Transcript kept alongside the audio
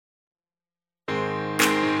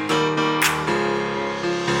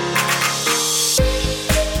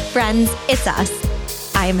Friends, it's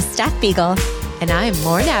us. I am Steph Beagle. And I'm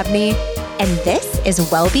Lauren Abney. And this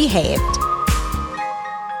is Well Behaved.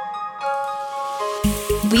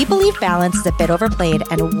 We believe balance is a bit overplayed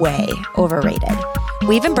and way overrated.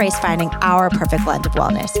 We've embraced finding our perfect blend of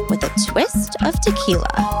wellness with a twist of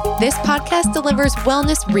tequila. This podcast delivers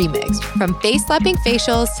wellness remixed from face-slapping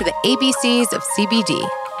facials to the ABCs of CBD.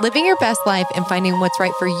 Living your best life and finding what's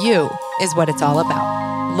right for you is what it's all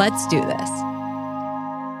about. Let's do this.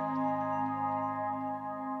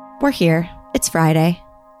 We're here. It's Friday.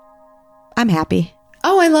 I'm happy.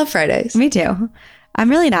 Oh, I love Fridays. Me too. I'm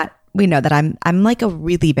really not. We know that I'm like a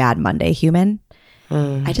really bad Monday human.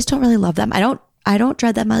 I just don't really love them. I don't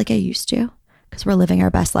dread them like I used to because we're living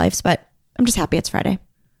our best lives, but I'm just happy it's Friday.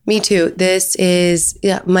 Me too. This is,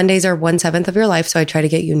 Mondays are 1/7 of your life, so I try to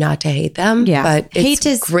get you not to hate them. Yeah. But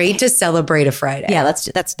it's great to celebrate a Friday. Yeah,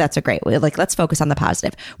 that's a great way. Like, let's focus on the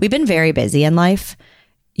positive. We've been very busy in life.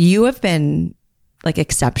 You have been like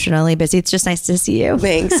exceptionally busy. It's just nice to see you.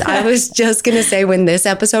 Thanks. I was just going to say when this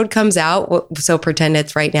episode comes out, so pretend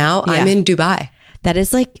it's right now, I'm in Dubai. That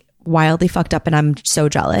is like wildly fucked up and I'm so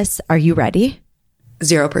jealous. Are you ready?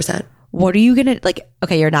 0%. What are you going to like?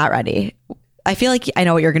 Okay, you're not ready. I feel like I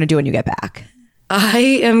know what you're going to do when you get back.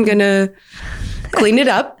 I am going to clean it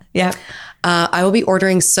up. Yeah. I will be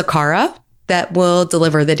ordering Sakara that will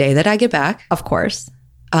deliver the day that I get back. Of course.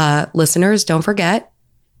 Listeners, don't forget,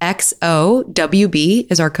 XOWB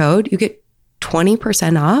is our code. You get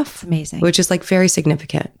 20% off. Amazing. Which is like very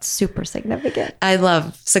significant. Super significant. I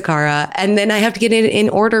love Sakara. And then I have to get it in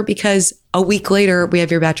order because a week later we have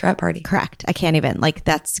your bachelorette party. Correct. I can't even, like,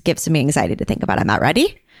 that gives me anxiety to think about. I'm not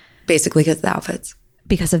ready. Basically because of the outfits.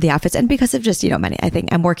 Because of the outfits and because of just, many. I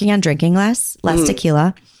think I'm working on drinking less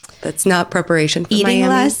tequila. That's not preparation for Eating Miami.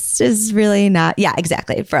 less is really not. Yeah,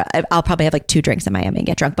 exactly. I'll probably have like 2 drinks in Miami and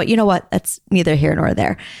get drunk. But you know what? That's neither here nor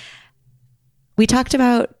there. We talked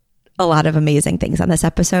about a lot of amazing things on this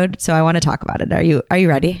episode, so I want to talk about it. Are you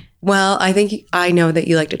ready? Well, I think I know that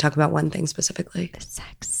you like to talk about one thing specifically.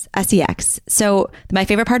 Sex. SEX. So my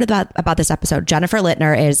favorite part about this episode, Jennifer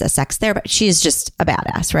Littner is a sex therapist. She's just a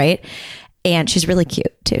badass, right? And she's really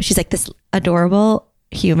cute too. She's like this adorable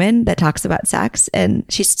human that talks about sex and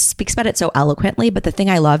she speaks about it so eloquently. But the thing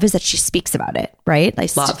I love is that she speaks about it, right? I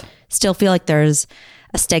still feel like there's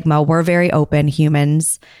a stigma. We're very open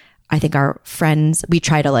humans. I think our friends, we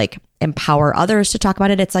try to like empower others to talk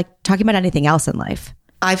about it. It's like talking about anything else in life.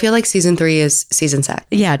 I feel like season 3 is season sex.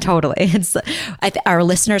 Yeah, totally. Our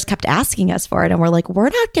listeners kept asking us for it and we're like, we're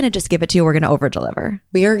not going to just give it to you. We're going to over deliver.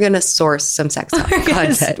 We are going to source some sex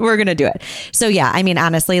content. We're going to do it. So yeah, I mean,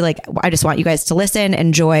 honestly, like I just want you guys to listen,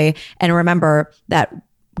 enjoy, and remember that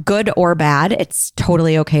good or bad, it's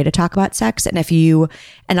totally okay to talk about sex. And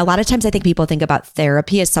a lot of times I think people think about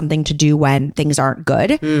therapy as something to do when things aren't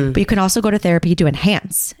good, but you can also go to therapy to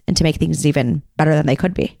enhance and to make things even better than they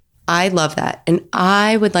could be. I love that. And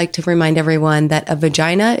I would like to remind everyone that a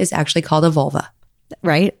vagina is actually called a vulva.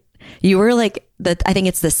 Right? You were like, I think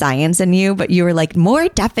it's the science in you, but you were like, more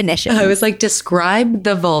definition. I was like, describe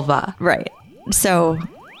the vulva. Right. So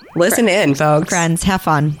listen in, folks. Friends, have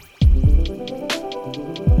fun.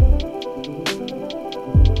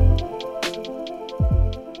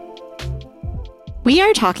 We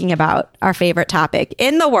are talking about our favorite topic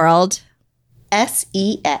in the world.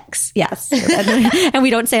 SEX. Yes. And we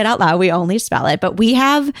don't say it out loud. We only spell it. But we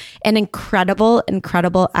have an incredible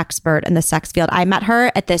expert in the sex field. I met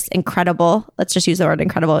her at this incredible, let's just use the word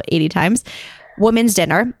incredible 80 times, women's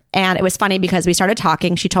dinner. And it was funny because we started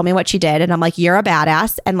talking. She told me what she did. And I'm like, you're a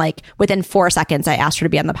badass. And like within 4 seconds, I asked her to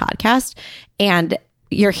be on the podcast. And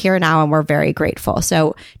you're here now and we're very grateful.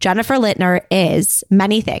 So Jennifer Littner is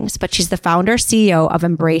many things, but she's the founder, CEO of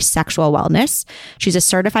Embrace Sexual Wellness. She's a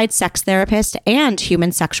certified sex therapist and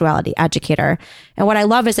human sexuality educator. And what I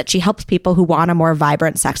love is that she helps people who want a more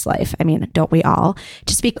vibrant sex life. I mean, don't we all?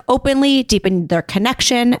 To speak openly, deepen their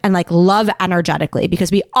connection, and like love energetically,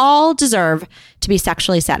 because we all deserve to be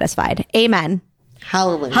sexually satisfied. Amen.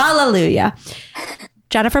 Hallelujah. Hallelujah.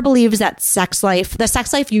 Jennifer believes that the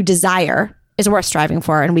sex life you desire is worth striving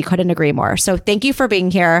for, and we couldn't agree more. So thank you for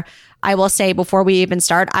being here. I will say before we even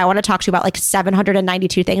start, I want to talk to you about like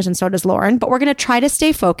 792 things, and so does Lauren, but we're going to try to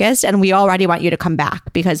stay focused, and we already want you to come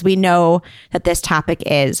back because we know that this topic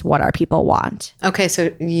is what our people want. Okay,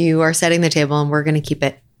 so you are setting the table and we're going to keep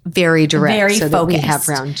it very direct, very so focused. That we have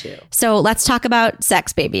round 2. So let's talk about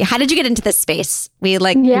sex, baby. How did you get into this space? We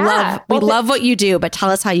love what you do, but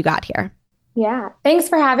tell us how you got here. Yeah, thanks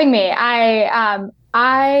for having me.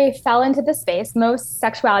 I fell into the space. Most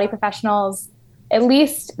sexuality professionals, at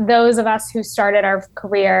least those of us who started our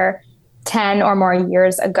career 10 or more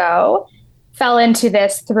years ago, fell into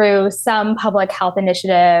this through some public health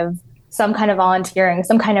initiative, some kind of volunteering,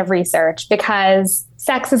 some kind of research, because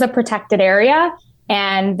sex is a protected area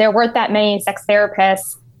and there weren't that many sex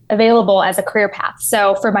therapists available as a career path.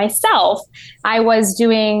 So for myself, I was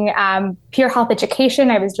doing peer health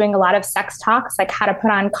education. I was doing a lot of sex talks, like how to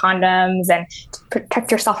put on condoms and to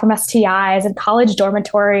protect yourself from STIs in college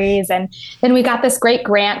dormitories. And then we got this great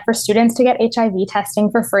grant for students to get HIV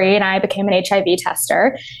testing for free. And I became an HIV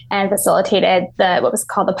tester and facilitated what was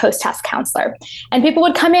called the post-test counselor. And people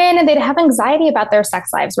would come in and they'd have anxiety about their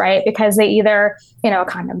sex lives, right? Because they either, a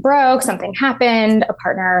condom broke, something happened, a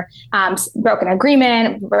partner broke an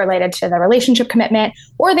agreement related to the relationship commitment,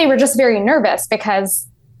 or they were just very nervous because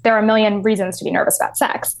there are a million reasons to be nervous about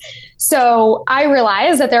sex. So I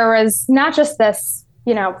realized that there was not just this,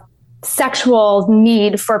 sexual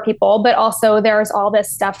need for people, but also there's all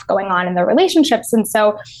this stuff going on in the relationships. And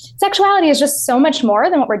so sexuality is just so much more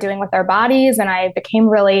than what we're doing with our bodies. And I became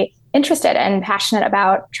really interested and passionate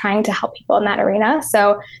about trying to help people in that arena.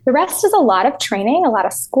 So the rest is a lot of training, a lot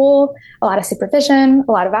of school, a lot of supervision,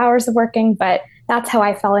 a lot of hours of working, but that's how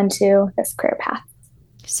I fell into this career path.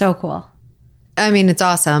 So cool. I mean, it's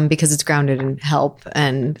awesome because it's grounded in help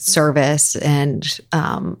and service, and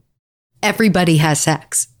everybody has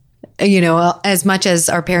sex. As much as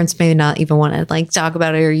our parents may not even want to talk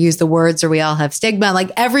about it or use the words, or we all have stigma,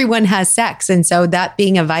 everyone has sex. And so that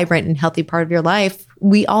being a vibrant and healthy part of your life,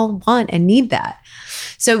 we all want and need that.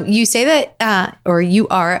 So you say that, or you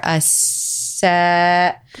are a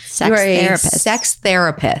sex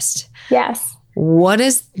therapist. Yes. What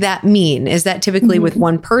does that mean? Is that typically with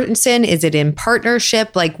one person? Is it in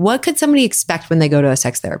partnership? What could somebody expect when they go to a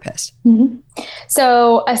sex therapist? Mm-hmm.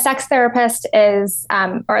 So a sex therapist is,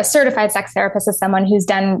 or a certified sex therapist is someone who's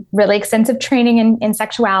done really extensive training in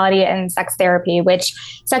sexuality and sex therapy, which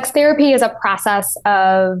sex therapy is a process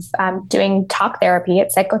of doing talk therapy,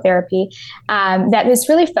 it's psychotherapy, that is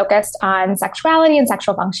really focused on sexuality and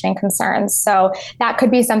sexual functioning concerns. So that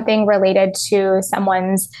could be something related to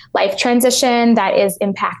someone's life transition that is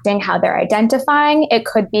impacting how they're identifying. It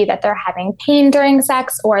could be that they're having pain during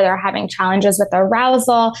sex, or they're having challenges with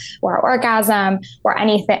arousal or orgasm, or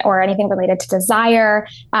anything related to desire.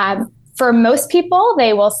 For most people,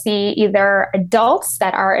 they will see either adults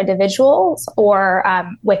that are individuals or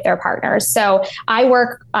with their partners. So I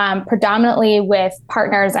work predominantly with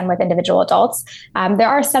partners and with individual adults. There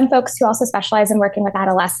are some folks who also specialize in working with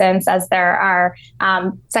adolescents, as there are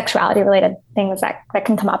sexuality-related things that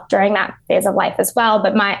can come up during that phase of life as well.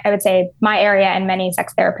 But I would say my area and many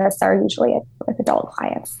sex therapists are usually with adult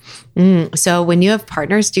clients. So when you have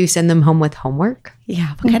partners, do you send them home with homework?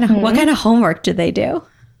 Yeah. What kind of homework do they do?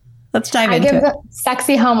 Let's dive into it. I give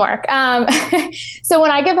sexy homework. So when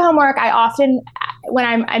I give homework, I often, when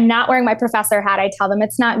I'm not wearing my professor hat, I tell them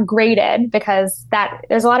it's not graded, because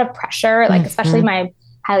there's a lot of pressure, especially my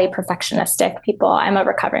highly perfectionistic people. I'm a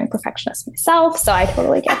recovering perfectionist myself, so I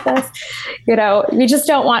totally get this. We just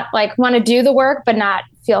don't want to do the work, but not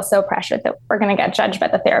feel so pressured that we're going to get judged by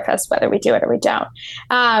the therapist, whether we do it or we don't.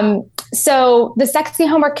 So the sexy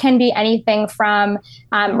homework can be anything from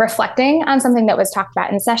reflecting on something that was talked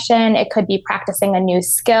about in session. It could be practicing a new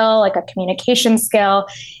skill, like a communication skill.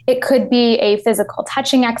 It could be a physical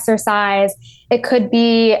touching exercise. It could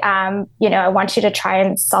be, I want you to try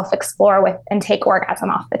and self-explore and take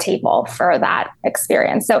orgasm off the table for that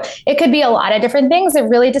experience. So it could be a lot of different things. It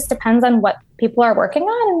really just depends on what people are working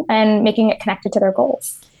on and making it connected to their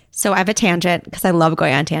goals. So I have a tangent, because I love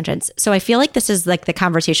going on tangents. So I feel like this is the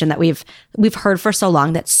conversation that we've heard for so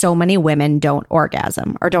long, that so many women don't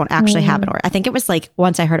orgasm or don't actually have an orgasm. I think it was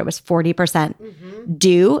once I heard it was 40%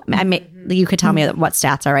 do. You could tell me what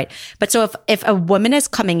stats are right. But so if a woman is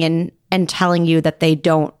coming in and telling you that they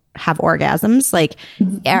don't have orgasms,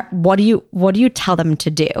 what do you tell them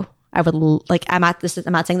to do? I would I'm not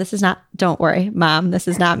saying this is not, don't worry, Mom, this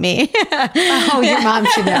is not me. Oh, your mom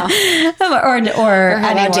should know. or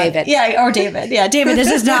anyone. David. Yeah. Or David. Yeah. David, this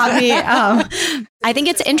is not me. I think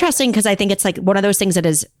it's interesting, because I think it's one of those things that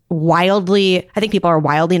is I think people are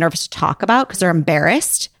wildly nervous to talk about because they're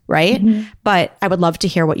embarrassed. Right. Mm-hmm. But I would love to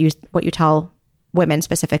hear what you tell women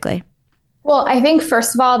specifically. Well, I think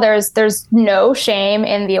first of all, there's no shame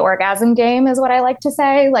in the orgasm game, is what I like to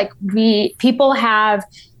say. People have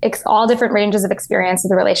all different ranges of experience in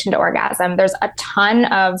relation to orgasm. There's a ton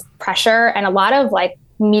of pressure and a lot of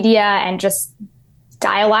media and just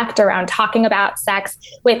dialect around talking about sex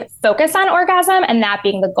with focus on orgasm and that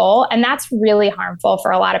being the goal. And that's really harmful for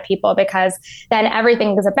a lot of people, because then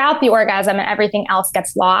everything is about the orgasm and everything else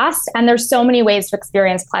gets lost. And there's so many ways to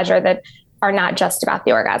experience pleasure that are not just about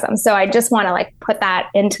the orgasm. So I just want to like put that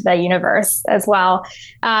into the universe as well.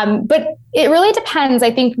 But it really depends.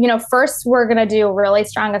 I think, first we're going to do a really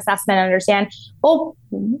strong assessment and understand, well,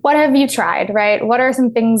 what have you tried, right? What are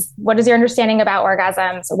some things, what is your understanding about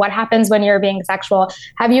orgasms? What happens when you're being sexual?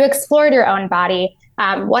 Have you explored your own body?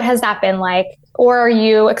 What has that been like? Or are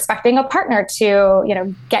you expecting a partner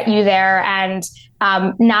to, get you there and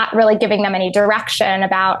not really giving them any direction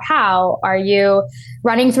about how? Are you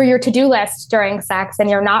running through your to-do list during sex and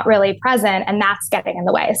you're not really present, and that's getting in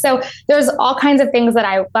the way? So there's all kinds of things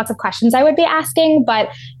lots of questions I would be asking. But,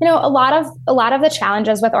 a lot of the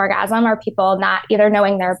challenges with orgasm are people not either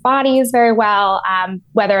knowing their bodies very well,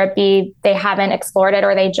 whether it be they haven't explored it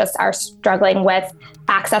or they just are struggling with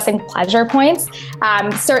accessing pleasure points.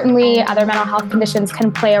 Certainly other mental health conditions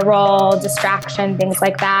can play a role, distraction, things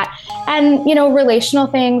like that. And, relational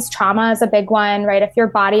things, trauma is a big one, right? If your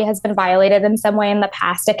body has been violated in some way in the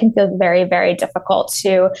past, it can feel very, very difficult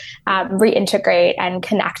to reintegrate and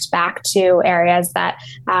connect back to areas that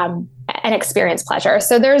and experience pleasure.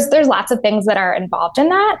 So there's lots of things that are involved in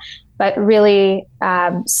that, but really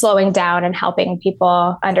slowing down and helping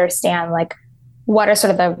people understand like what are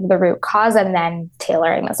sort of the root cause, and then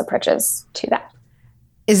tailoring those approaches to that.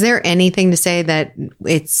 Is there anything to say that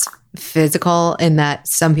it's physical and that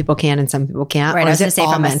some people can and some people can't? Right, or I was is going to it say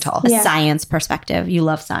all from mental? a science perspective. You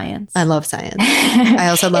love science. I love science. I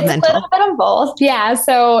also love mental. A little bit of both. Yeah.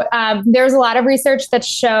 So there's a lot of research that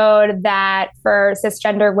showed that for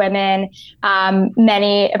cisgender women,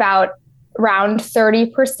 around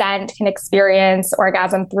 30% can experience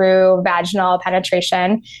orgasm through vaginal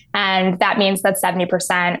penetration. And that means that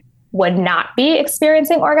 70% would not be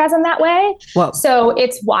experiencing orgasm that way. Whoa. So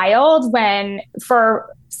it's wild when for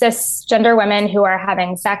cisgender women who are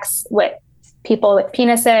having sex with people with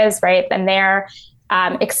penises, right? And they're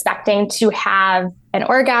expecting to have an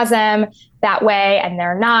orgasm that way, and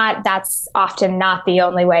they're not. That's often not the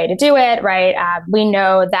only way to do it, right? We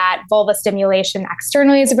know that vulva stimulation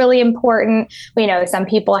externally is really important. We know some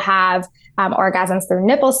people have orgasms through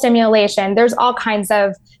nipple stimulation. There's all kinds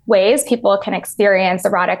of ways people can experience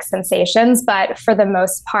erotic sensations, but for the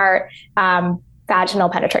most part, vaginal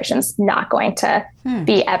penetration is not going to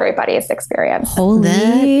be everybody's experience.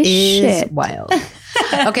 Holy shit. Is wild.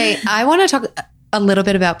 Okay, I want to talk a little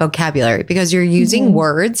bit about vocabulary because you're using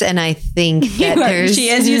words, and I think that she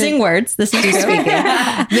is using words. This is true.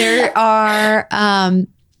 There are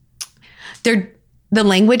the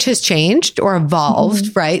language has changed or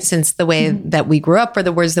evolved, right, since the way that we grew up or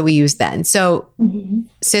the words that we used then. So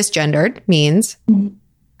cisgendered means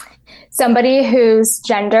somebody whose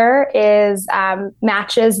gender is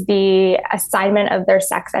matches the assignment of their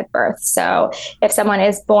sex at birth. So if someone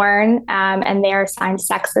is born and they are assigned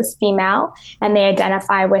sex as female and they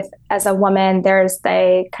identify as a woman, there's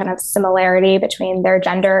the kind of similarity between their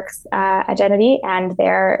gender identity and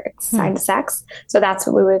their assigned sex. So that's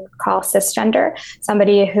what we would call cisgender.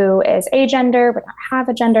 Somebody who is agender but not have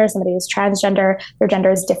a gender, somebody who's transgender, their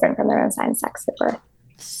gender is different from their assigned sex at birth.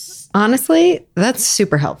 Honestly, that's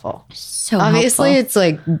super helpful. So obviously, helpful. It's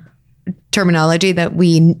like terminology that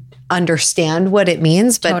we understand what it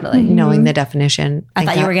means, but totally. Knowing the definition. I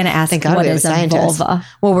thought you were going to ask what is a vulva.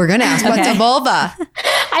 Well, we're going to ask what's a vulva.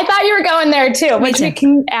 I thought you were going there too, which we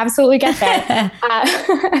can absolutely get there.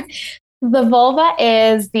 The vulva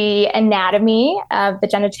is the anatomy of the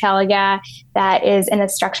genitalia that is in a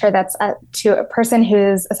structure that's to a person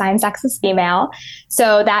who's assigned sex as female.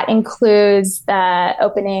 So that includes the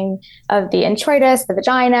opening of the introitus, the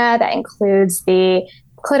vagina. That includes the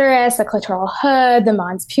clitoris, the clitoral hood, the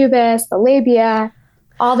mons pubis, the labia,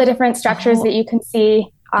 all the different structures that you can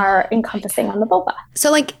see are encompassing on the vulva.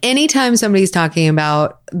 So like anytime somebody's talking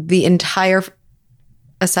about the entire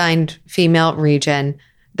assigned female region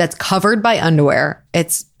that's covered by underwear,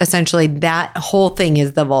 it's essentially that whole thing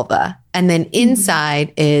is the vulva. And then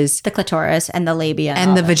inside is the clitoris and the labia.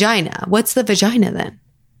 And the vagina. What's the vagina then?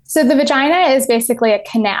 So the vagina is basically a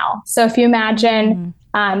canal. So if you imagine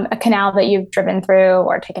a canal that you've driven through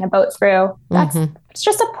or taken a boat through, it's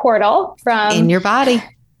just a portal from in your body.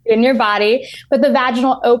 In your body, but the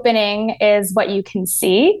vaginal opening is what you can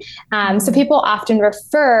see. So people often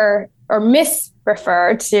refer or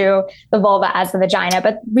misrefer to the vulva as the vagina,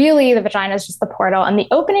 but really the vagina is just the portal, and the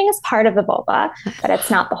opening is part of the vulva, but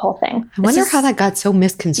it's not the whole thing. I wonder how that got so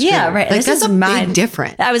misconstrued. Yeah, right. Like, that's a big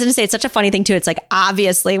difference. I was going to say, it's such a funny thing too. It's like,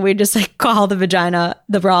 obviously we just like call the vagina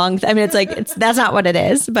the wrong. I mean, it's like, that's not what it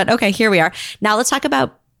is, but okay, here we are. Now let's talk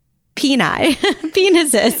about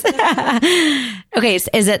penises. Okay, so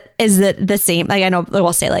is it the same? Like, I know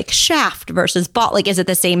we'll say like shaft versus ball. Like, is it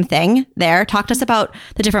the same thing there? Talk to us about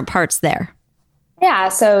the different parts there. Yeah.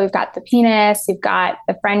 So you've got the penis, you've got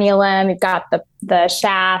the frenulum, you've got the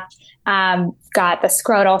shaft, got the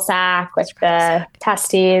scrotal sac with the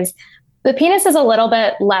testes. The penis is a little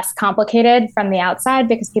bit less complicated from the outside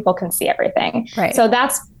because people can see everything. Right. So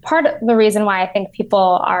that's part of the reason why I think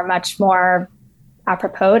people are much more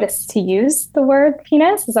apropos to use the word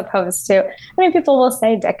penis as opposed to, people will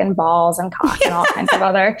say dick and balls and cock and all kinds of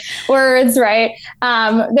other words, right?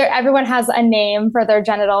 Everyone has a name for their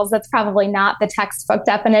genitals that's probably not the textbook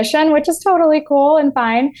definition, which is totally cool and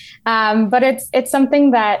fine. But it's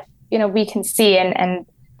something that, we can see. And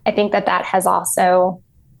I think that has also,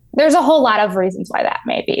 there's a whole lot of reasons why that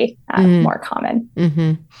may be more common.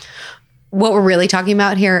 Mm-hmm. What we're really talking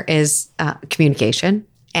about here is communication.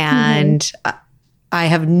 And I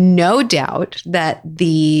have no doubt that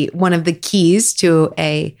one of the keys to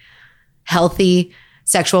a healthy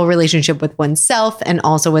sexual relationship with oneself and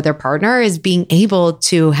also with their partner is being able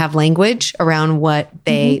to have language around what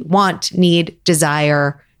they want, need,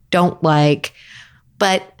 desire, don't like.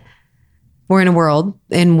 But we're in a world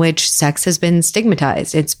in which sex has been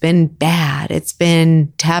stigmatized. It's been bad. It's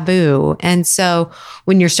been taboo. And so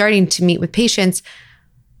when you're starting to meet with patients,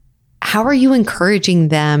 how are you encouraging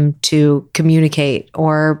them to communicate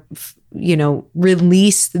or,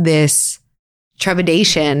 release this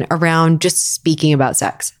trepidation around just speaking about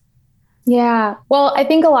sex? Yeah. Well, I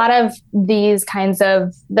think a lot of these kinds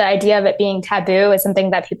of, the idea of it being taboo is something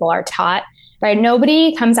that people are taught, right?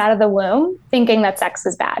 Nobody comes out of the womb thinking that sex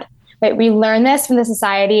is bad. Right? We learn this from the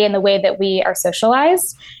society and the way that we are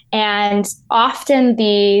socialized. And often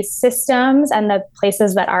the systems and the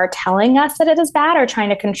places that are telling us that it is bad are trying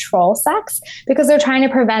to control sex because they're trying to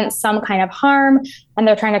prevent some kind of harm and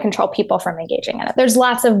they're trying to control people from engaging in it. There's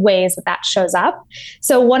lots of ways that shows up.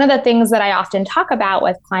 So one of the things that I often talk about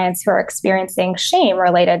with clients who are experiencing shame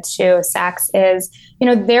related to sex is,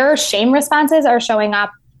 their shame responses are showing up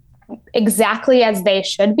exactly as they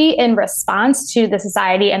should be in response to the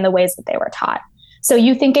society and the ways that they were taught. So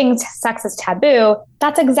you thinking sex is taboo,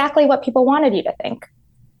 that's exactly what people wanted you to think.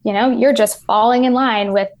 You're just falling in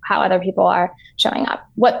line with how other people are showing up.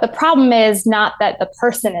 What the problem is not that the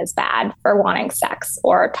person is bad for wanting sex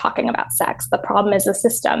or talking about sex. The problem is the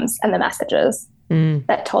systems and the messages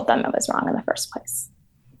that told them it was wrong in the first place.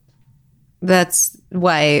 That's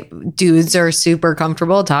why dudes are super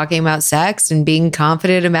comfortable talking about sex and being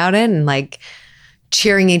confident about it and like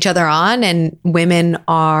cheering each other on. And women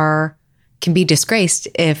can be disgraced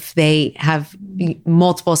if they have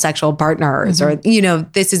multiple sexual partners or,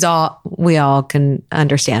 this is all, we all can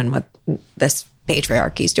understand what this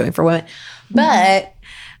patriarchy is doing for women. But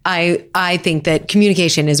I think that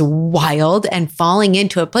communication is wild and falling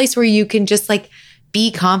into a place where you can just like be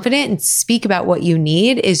confident and speak about what you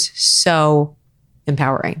need is so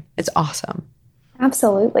empowering. It's awesome.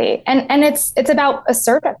 Absolutely. And it's about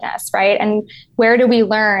assertiveness, right? And where do we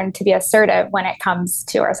learn to be assertive when it comes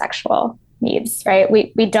to our sexual needs, right?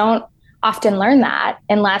 We don't often learn that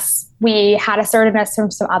unless we had assertiveness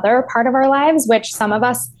from some other part of our lives, which some of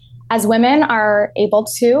us as women are able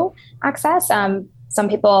to access. Some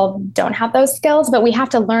people don't have those skills, but we have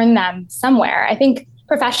to learn them somewhere. I think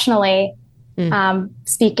professionally,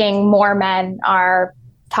 speaking, more men are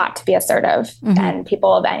taught to be assertive than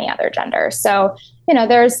people of any other gender. So,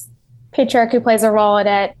 there's patriarchy plays a role in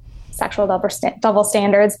it. Sexual double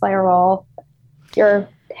standards play a role. You're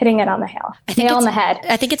hitting it on the nail on the head.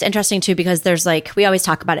 I think it's interesting too, because there's we always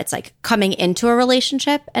talk about it's like coming into a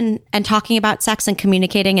relationship and talking about sex and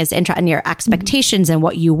communicating is and your expectations and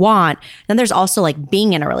what you want. Then there's also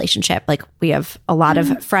being in a relationship. We have a lot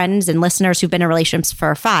of friends and listeners who've been in relationships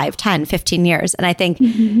for 5, 10, 15 years. And I think,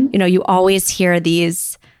 you always hear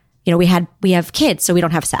these, we have kids, so we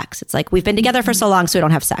don't have sex. It's we've been together for so long, so we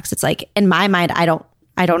don't have sex. It's in my mind, I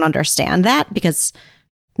don't understand that because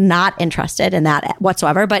not interested in that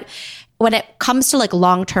whatsoever. But when it comes to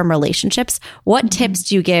long-term relationships, what tips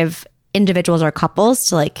do you give individuals or couples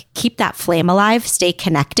to keep that flame alive, stay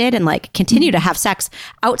connected, and continue to have sex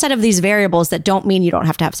outside of these variables that don't mean you don't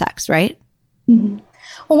have to have sex, right?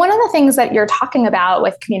 Well, one of the things that you're talking about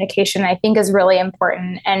with communication, I think is really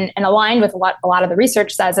important and aligned with what a lot of the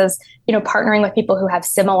research says is, partnering with people who have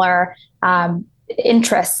similar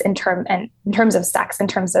interests in terms of sex, in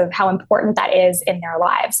terms of how important that is in their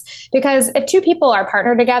lives. Because if two people are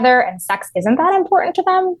partnered together and sex isn't that important to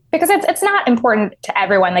them, because it's not important to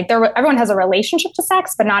everyone. Everyone has a relationship to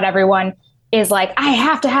sex, but not everyone is I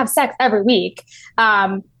have to have sex every week.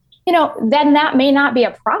 Then that may not be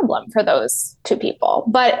a problem for those two people,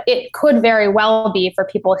 but it could very well be for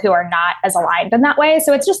people who are not as aligned in that way.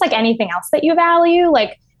 So it's just like anything else that you value,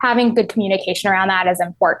 having good communication around that is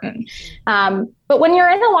important. But when you're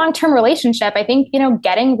in a long-term relationship, I think,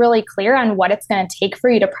 getting really clear on what it's going to take for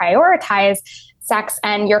you to prioritize sex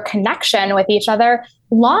and your connection with each other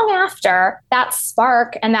long after that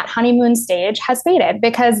spark and that honeymoon stage has faded,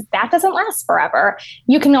 because that doesn't last forever.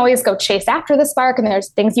 You can always go chase after the spark, and there's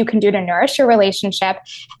things you can do to nourish your relationship,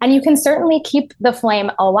 and you can certainly keep the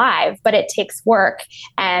flame alive, but it takes work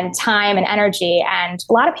and time and energy. And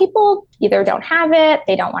a lot of people either don't have it,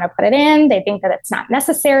 they don't want to put it in, they think that it's not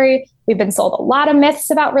necessary. We've been sold a lot of myths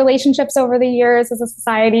about relationships over the years as a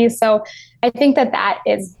society. So I think that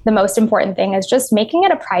is the most important thing, is just making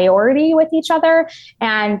it a priority with each other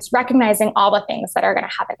and recognizing all the things that are going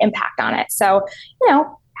to have an impact on it. So,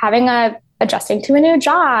 adjusting to a new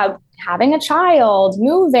job, having a child,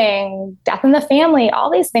 moving, death in the family,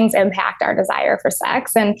 all these things impact our desire for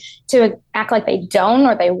sex. And to act like they don't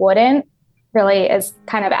or they wouldn't really is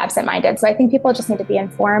kind of absent-minded. So I think people just need to be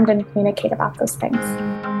informed and communicate about those things.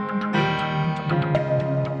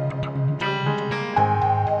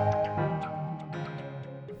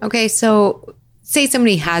 Okay, so say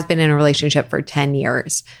somebody has been in a relationship for 10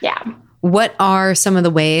 years. Yeah. What are some of the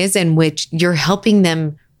ways in which you're helping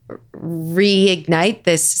them reignite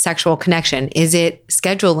this sexual connection? Is it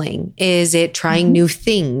scheduling? Is it trying new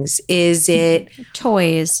things? Is it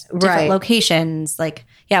toys, different locations?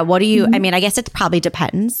 What do you, I guess it probably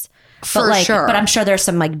depends. For sure. But I'm sure there's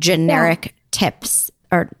some generic tips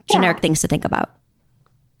or generic things to think about.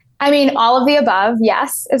 All of the above,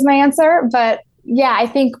 yes, is my answer. But yeah, I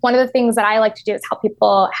think one of the things that I like to do is help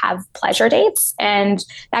people have pleasure dates. And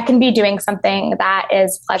that can be doing something that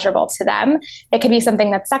is pleasurable to them. It could be something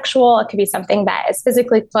that's sexual. It could be something that is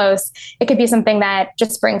physically close. It could be something that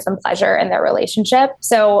just brings them pleasure in their relationship.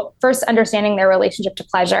 So first, understanding their relationship to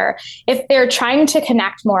pleasure. If they're trying to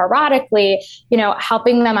connect more erotically,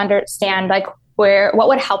 helping them understand what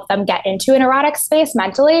would help them get into an erotic space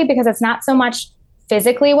mentally, because it's not so much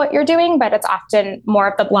physically what you're doing, but it's often more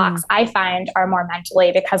of the blocks I find are more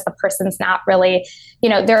mentally, because the person's not really,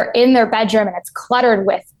 they're in their bedroom and it's cluttered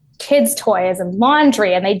with kids' toys and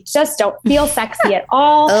laundry, and they just don't feel sexy at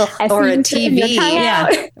all. Or a TV.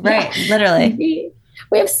 Yeah, right. Literally.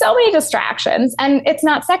 We have so many distractions and it's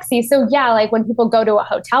not sexy. So when people go to a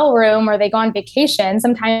hotel room or they go on vacation,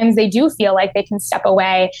 sometimes they do feel like they can step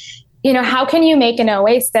away. How can you make an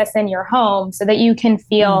oasis in your home so that you can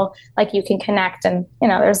feel like you can connect? And,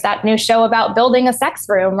 there's that new show about building a sex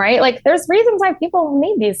room, right? There's reasons why people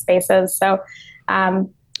need these spaces. So a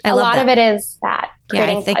lot of it is that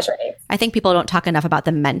creating pleasure dates. I think people don't talk enough about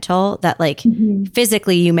the mental, that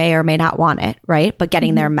physically you may or may not want it, right? But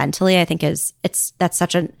getting there mentally, I think that's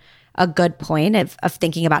such a good point of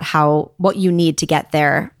thinking about what you need to get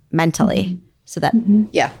there mentally. So that,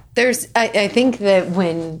 I think that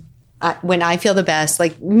when I feel the best,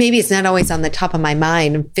 maybe it's not always on the top of my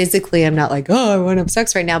mind. Physically, I'm not I want to have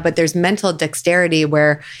sex right now, but there's mental dexterity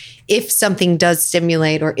where if something does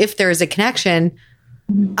stimulate or if there is a connection,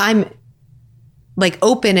 I'm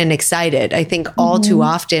open and excited. I think all too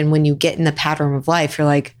often when you get in the pattern of life,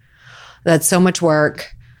 you're that's so much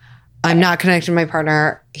work. I'm not connected to my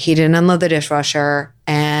partner. He didn't unload the dishwasher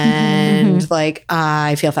and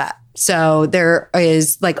I feel fat. So there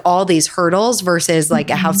is all these hurdles versus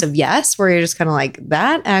a house of yes, where you're just kind of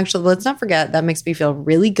that. Actually, let's not forget that makes me feel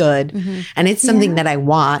really good. And it's something that I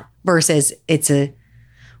want versus it's what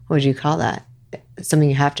would you call that? Something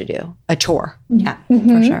you have to do, a chore. Yeah,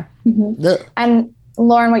 for sure. And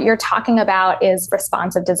Lauren, what you're talking about is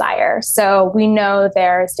responsive desire. So we know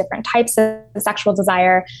there's different types of sexual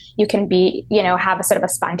desire. You can have a sort of a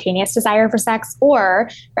spontaneous desire for sex, or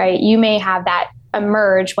you may have that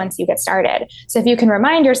emerge once you get started. So if you can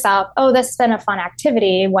remind yourself, this has been a fun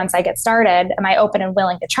activity. Once I get started, am I open and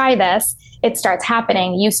willing to try this? It starts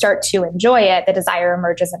happening. You start to enjoy it. The desire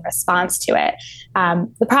emerges in response to it.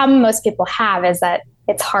 The problem most people have is that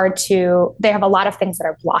it's hard they have a lot of things that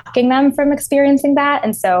are blocking them from experiencing that.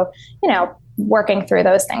 And so, working through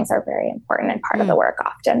those things are very important and part of the work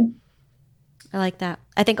often. I like that.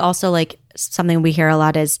 I think also something we hear a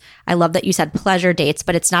lot is, I love that you said pleasure dates,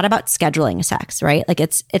 but it's not about scheduling sex, right?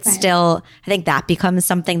 It's right. Still, I think that becomes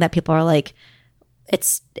something that people are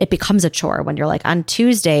it becomes a chore when you're on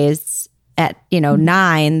Tuesdays at,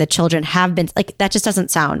 9, the children have been that just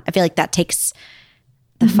doesn't sound, I feel like that takes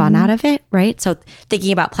the fun out of it, right? So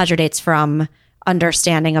thinking about pleasure dates from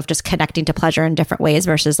understanding of just connecting to pleasure in different ways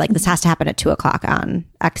versus this has to happen at 2:00 on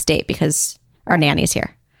X date because our nanny's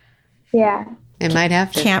here. Yeah. It might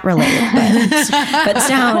have to. Can't relate, but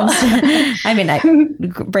sounds. I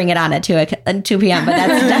bring it on at 2 p.m.,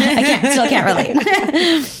 but still can't relate.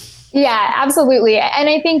 Yeah, absolutely. And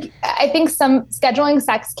I think some scheduling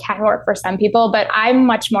sex can work for some people, but I'm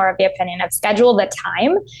much more of the opinion of schedule the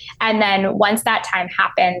time. And then once that time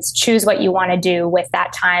happens, choose what you want to do with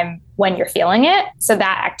that time when you're feeling it. So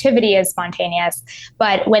that activity is spontaneous.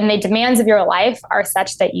 But when the demands of your life are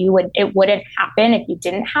such that it wouldn't happen if you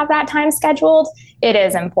didn't have that time scheduled, it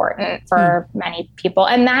is important for many people.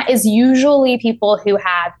 And that is usually people who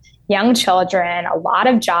have young children, a lot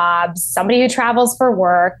of jobs, somebody who travels for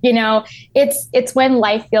work. It's when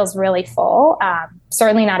life feels really full.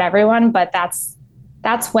 Certainly not everyone, but that's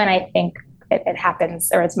when I think it happens,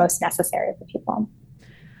 or it's most necessary for people.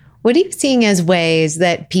 What are you seeing as ways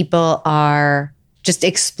that people are just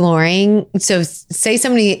exploring? So say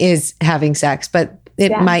somebody is having sex, but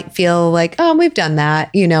it might feel like, oh, we've done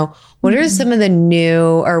that. What are some of the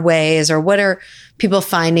newer ways, or what are people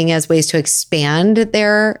finding as ways to expand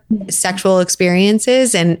their sexual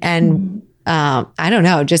experiences and I don't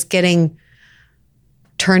know, just getting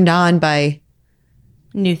turned on by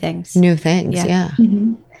new things. Yeah.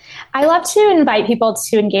 Mm-hmm. I love to invite people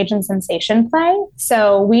to engage in sensation play.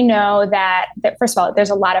 So we know that first of all, there's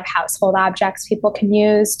a lot of household objects people can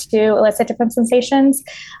use to elicit different sensations.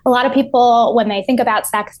 A lot of people, when they think about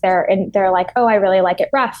sex, they're like, oh, I really like it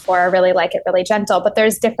rough, or I really like it really gentle. But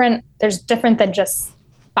there's different than just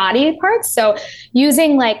body parts. So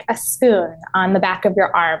using like a spoon on the back of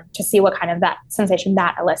your arm to see what kind of that sensation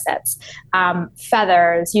that elicits.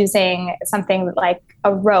 Feathers, using something like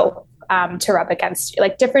a rope to rub against you,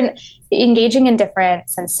 like engaging in different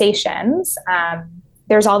sensations.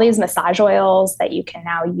 There's all these massage oils that you can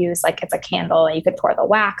now use, like it's a candle, and you could pour the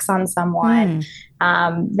wax on someone.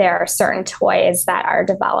 There are certain toys that are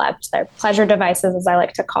developed, they're pleasure devices, as I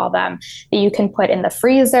like to call them, that you can put in the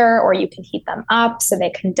freezer, or you can heat them up so they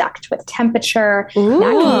conduct with temperature. Ooh.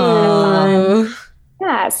 That can be kind of fun.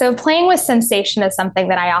 Yeah, so playing with sensation is something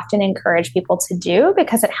that I often encourage people to do,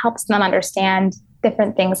 because it helps them understand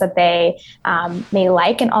different things that they may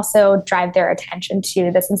like, and also drive their attention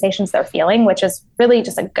to the sensations they're feeling, which is really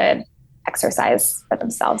just a good exercise for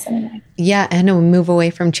themselves anyway. Yeah, and to move away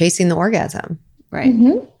from chasing the orgasm. Right.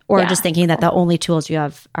 Mm-hmm. Or just thinking that the only tools you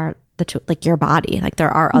have are like your body. Like there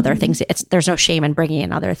are other things. There's no shame in bringing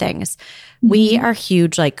in other things. We are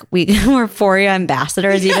huge, like we're Foria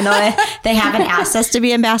ambassadors, even though they haven't asked us to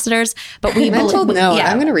be ambassadors. But I'm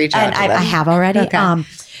going to reach out to them. I have already. Okay.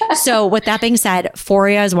 So with that being said,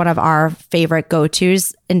 Foria is one of our favorite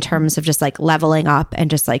go-tos in terms of just like leveling up and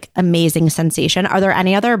just like amazing sensation. Are there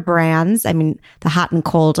any other brands? I mean, the hot and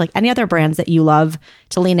cold, like any other brands that you love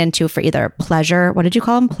to lean into for either pleasure? What did you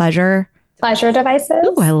call them? Pleasure devices.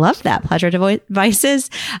 Oh, I love that. Pleasure devices,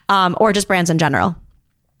 or just brands in general.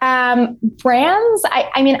 Brands,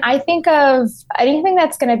 I think of anything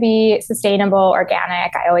that's going to be sustainable,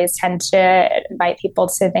 organic. I always tend to invite people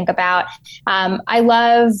to think about. I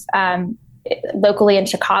love locally in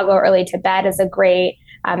Chicago, Early to Bed is a great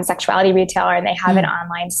sexuality retailer, and they have an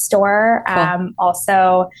online store. Cool.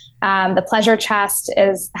 Also, the Pleasure Chest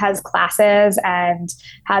has classes and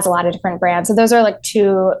has a lot of different brands. So those are like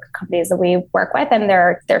two companies that we work with, and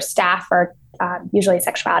their staff are usually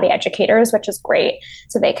sexuality educators, which is great.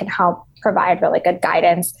 So they can help provide really good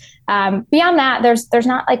guidance. Beyond that, there's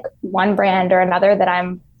not like one brand or another that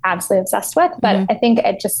I'm absolutely obsessed with, but I think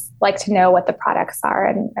I just like to know what the products are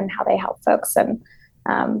and how they help folks. And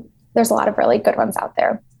there's a lot of really good ones out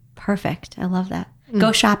there. Perfect. I love that.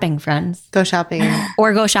 Go shopping, friends. Go shopping.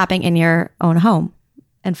 Or go shopping in your own home.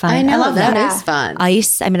 And fun. I love that. That is fun.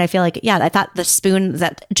 Ice. I mean, I feel like, I thought the spoon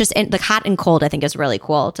that just the hot and cold, I think is really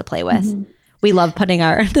cool to play with. Mm-hmm. We love putting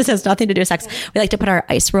this has nothing to do with sex. We like to put our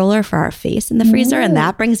ice roller for our face in the freezer, and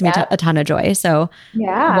that brings me a ton of joy. So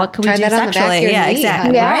what can we do sexually? Yeah,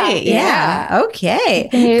 exactly. Yeah. Right. Yeah. Okay. You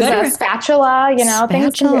can use a spatula,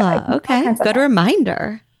 things. Okay. Good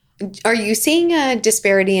reminder. Are you seeing a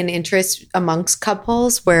disparity in interest amongst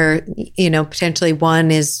couples where, potentially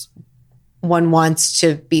one wants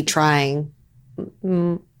to be trying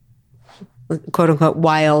quote unquote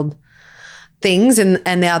wild things and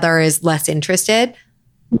the other is less interested?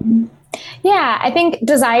 Mm-hmm. Yeah, I think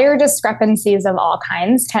desire discrepancies of all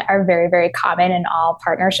kinds are very, very common in all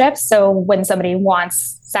partnerships. So when somebody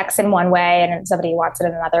wants sex in one way and somebody wants it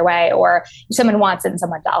in another way, or someone wants it and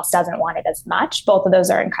someone else doesn't want it as much, both of those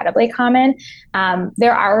are incredibly common.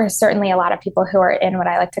 There are certainly a lot of people who are in what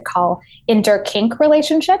I like to call inter-kink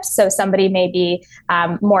relationships. So somebody may be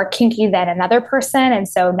more kinky than another person. And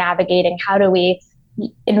so navigating how do we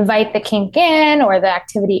invite the kink in or the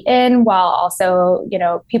activity in while also,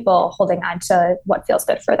 people holding on to what feels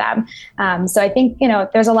good for them. So I think,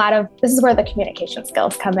 there's this is where the communication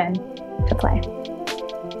skills come in to play.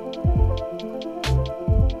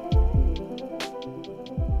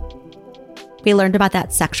 we learned about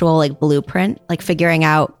that sexual like blueprint, like figuring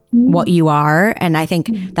out what you are. And I think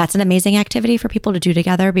that's an amazing activity for people to do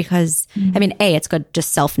together because, I mean, it's good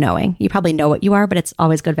just self-knowing. You probably know what you are, but it's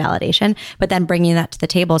always good validation. But then bringing that to the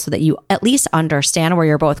table so that you at least understand where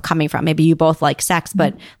you're both coming from. Maybe you both like sex,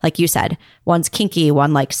 but like you said, one's kinky,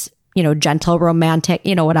 one likes, gentle, romantic,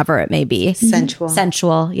 whatever it may be.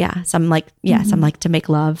 Sensual. Yeah. Some like to make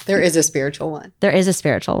love. There is a spiritual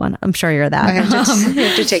one. I'm sure you're that. You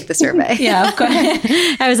have to take the survey. Yeah, of course.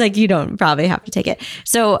 I was like, you don't probably have to take it.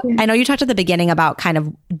 So I know you talked at the beginning about kind of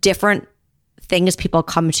different things people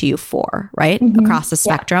come to you for, right? Across the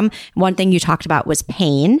spectrum. Yeah. One thing you talked about was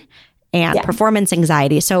pain and performance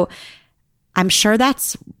anxiety. So I'm sure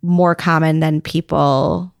that's more common than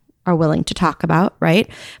people are willing to talk about, right?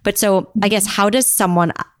 But so I guess how does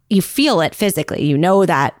you feel it physically? You know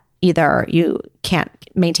that either you can't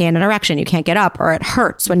maintain an erection, you can't get up, or it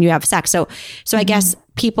hurts when you have sex. So I guess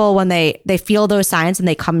people, when they feel those signs and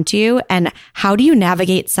they come to you, and how do you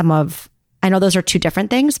navigate I know those are two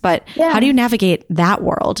different things, but how do you navigate that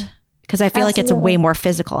world? Because I feel like it's way more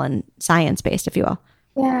physical and science-based, if you will.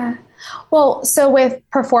 Yeah. Well, so with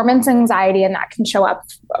performance anxiety, and that can show up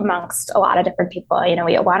amongst a lot of different people,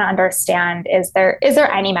 we want to understand, is there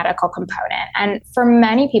any medical component? And for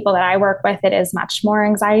many people that I work with, it is much more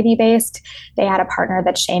anxiety based. They had a partner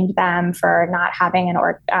that shamed them for not having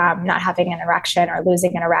an erection or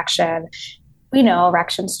losing an erection. We know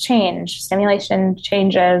erections change, stimulation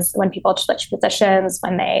changes when people switch positions,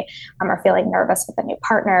 when they are feeling nervous with a new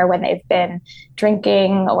partner, when they've been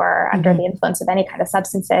drinking or under the influence of any kind of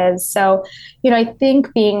substances. So, I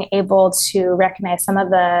think being able to recognize some of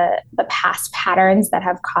the past patterns that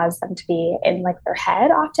have caused them to be in like their head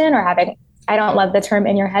often, or having, I don't love the term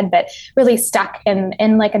in your head, but really stuck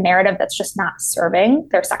in like a narrative that's just not serving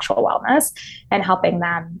their sexual wellness, and helping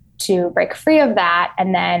them to break free of that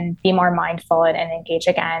and then be more mindful and engage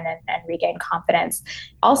again and regain confidence.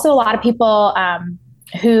 Also, a lot of people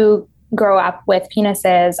who grow up with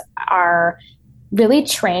penises are really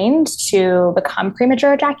trained to become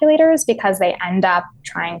premature ejaculators because they end up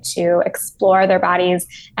trying to explore their bodies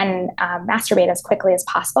and masturbate as quickly as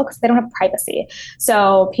possible because they don't have privacy.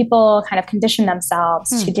 So people kind of condition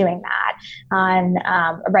themselves to doing that on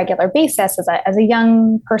a regular basis as a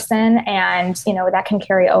young person. And, that can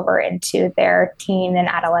carry over into their teen and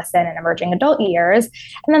adolescent and emerging adult years.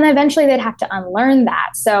 And then eventually they'd have to unlearn that.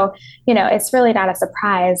 So, it's really not a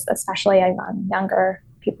surprise, especially among younger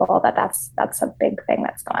people, that's a big thing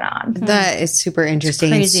that's going on. That is super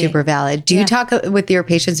interesting and super valid. Do you talk with your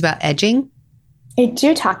patients about edging? I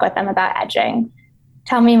do talk with them about edging.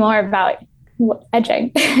 Tell me more about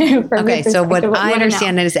edging. Okay, so what I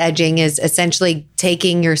understand as edging is essentially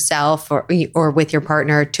taking yourself or with your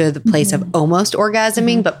partner to the place of almost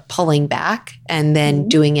orgasming, but pulling back and then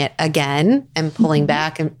doing it again and pulling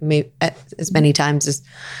back and as many times as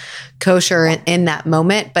kosher in that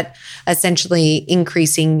moment, but essentially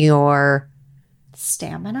increasing your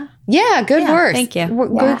stamina. Yeah, good words. Thank you.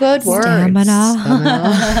 Good words.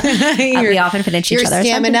 Stamina. We often finish each other's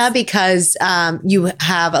stamina sentence. because you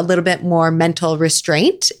have a little bit more mental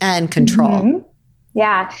restraint and control.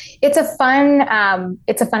 Yeah, it's a fun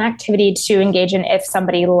activity to engage in if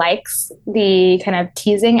somebody likes the kind of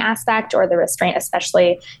teasing aspect or the restraint,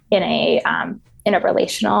 especially in a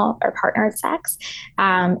relational or partnered sex.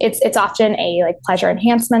 It's often a like pleasure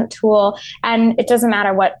enhancement tool, and it doesn't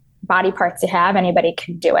matter what body parts you have, anybody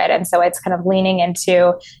can do it. And so it's kind of leaning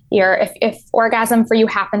into if orgasm for you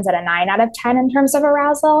happens at a 9 out of 10 in terms of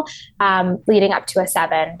arousal, leading up to a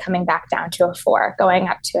 7, coming back down to a 4, going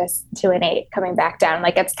up to an 8, coming back down.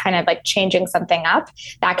 Like it's kind of like changing something up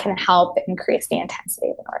that can help increase the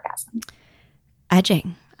intensity of an orgasm.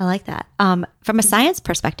 Edging. I like that. From a science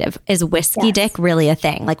perspective, is whiskey dick really a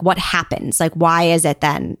thing? Like what happens? Like why is it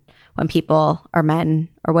then when people are men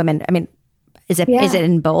or women? I mean, is it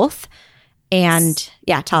in both? And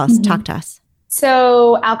tell us, talk to us.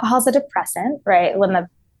 So alcohol is a depressant, right?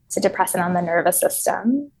 It's a depressant on the nervous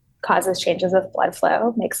system, causes changes of blood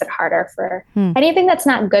flow, makes it harder for anything that's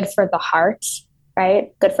not good for the heart,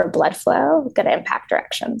 right? Good for blood flow, going to impact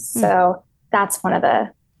erections. So that's one of the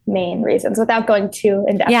main reasons without going too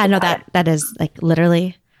in depth. Yeah, no, that is like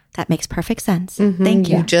literally, that makes perfect sense. Thank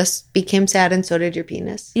you. You just became sad and so did your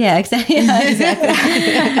penis. Yeah, exactly.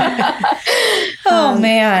 Oh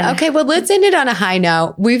man. Okay, well, let's end it on a high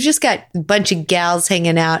note. We've just got a bunch of gals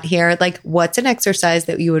hanging out here. Like, what's an exercise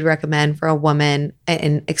that you would recommend for a woman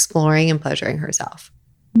in exploring and pleasuring herself?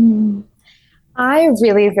 I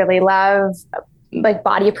really, really love like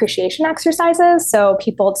body appreciation exercises. So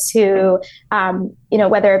people to,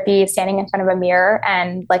 whether it be standing in front of a mirror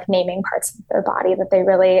and like naming parts of their body that they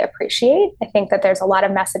really appreciate. I think that there's a lot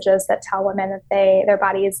of messages that tell women that their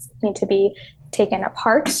bodies need to be taken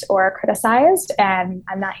apart or criticized, and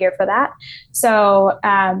I'm not here for that. So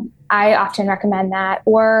I often recommend that,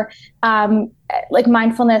 or like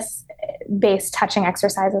mindfulness based touching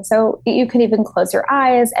exercises. So you could even close your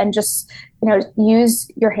eyes and just, use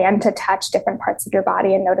your hand to touch different parts of your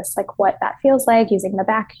body and notice like what that feels like, using the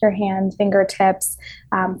back of your hand, fingertips,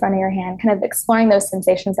 front of your hand, kind of exploring those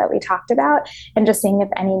sensations that we talked about and just seeing if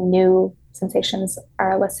any new sensations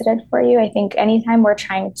are elicited for you. I think anytime we're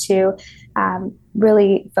trying to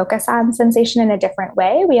really focus on sensation in a different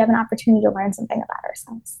way, we have an opportunity to learn something about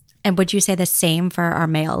ourselves. And would you say the same for our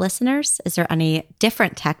male listeners? Is there any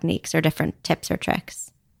different techniques or different tips or tricks?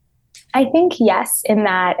 I think yes, in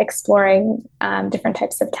that exploring different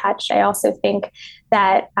types of touch. I also think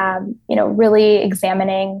that, really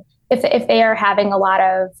examining if they are having a lot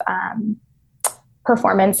of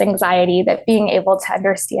performance anxiety, that being able to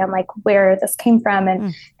understand like where this came from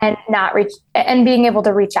and being able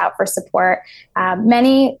to reach out for support.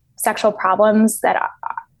 Many sexual problems that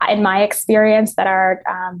in my experience that are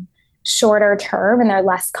shorter term and they're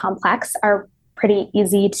less complex are pretty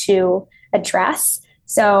easy to address.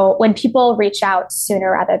 So when people reach out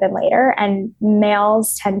sooner rather than later, and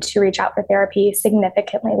males tend to reach out for therapy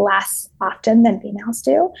significantly less often than females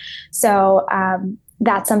do. So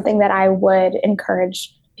that's something that I would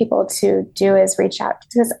encourage people to do, is reach out,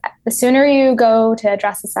 because the sooner you go to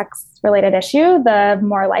address a sex-related issue, the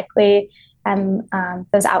more likely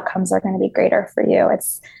those outcomes are going to be greater for you.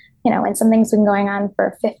 It's, when something's been going on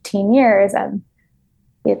for 15 years and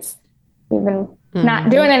it's even not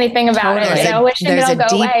doing anything about it. So wishing it'll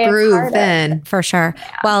go away. There's a deep groove then. For sure.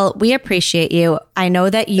 Yeah. Well, we appreciate you. I know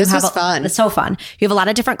that you this was fun. It's so fun. You have a lot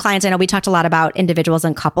of different clients. I know we talked a lot about individuals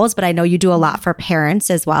and couples, but I know you do a lot for parents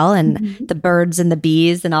as well, and the birds and the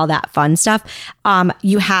bees and all that fun stuff.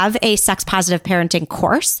 You have a sex positive parenting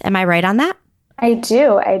course. Am I right on that? I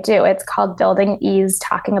do. It's called Building Ease,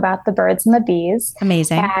 Talking About the Birds and the Bees.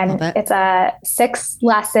 Amazing. And it's a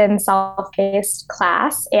 6-lesson self-paced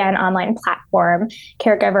class and online platform.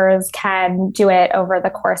 Caregivers can do it over the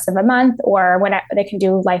course of a month, or when they can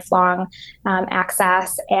do lifelong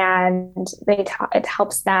access, and it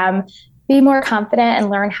helps them be more confident and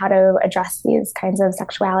learn how to address these kinds of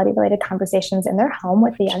sexuality related conversations in their home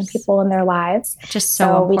with the young people in their lives. Just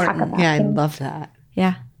so important. We talk about I love that.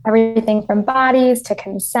 Yeah. Everything from bodies to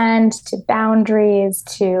consent to boundaries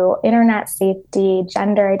to internet safety,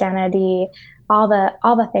 gender identity, all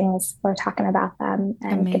the things. We're talking about them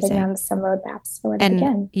and giving them some roadmaps for where to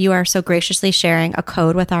begin. You are so graciously sharing a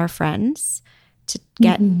code with our friends to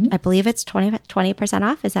get, I believe it's 20%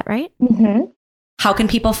 off. Is that right? Mm-hmm. How can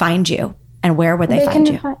people find you, and where would they find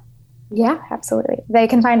you? Yeah, absolutely. They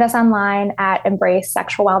can find us online at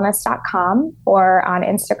embracesexualwellness.com or on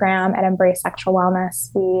Instagram at embracesexualwellness.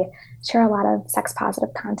 We share a lot of sex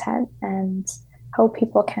positive content and hope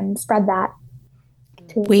people can spread that.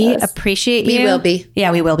 We appreciate you. We will be.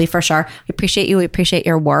 Yeah, we will be for sure. We appreciate you. We appreciate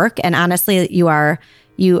your work. And honestly, I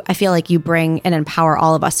feel like you bring and empower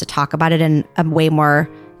all of us to talk about it in a way more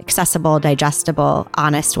accessible, digestible,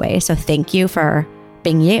 honest way. So thank you for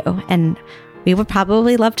being you. And we would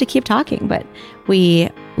probably love to keep talking, but we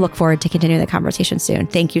look forward to continuing the conversation soon.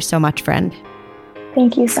 Thank you so much, friend.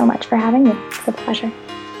 Thank you so much for having me. It's a pleasure.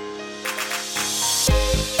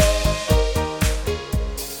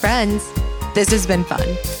 Friends, this has been fun.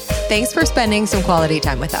 Thanks for spending some quality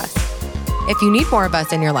time with us. If you need more of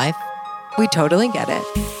us in your life, we totally get it.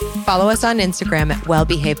 Follow us on Instagram at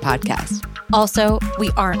Well-Behaved Podcast. Also,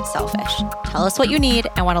 we aren't selfish. Tell us what you need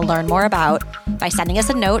and want to learn more about by sending us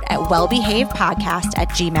a note at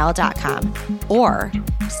wellbehavedpodcast@gmail.com or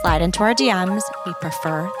slide into our DMs. We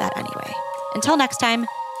prefer that anyway. Until next time,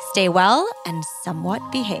 stay well and somewhat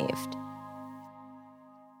behaved.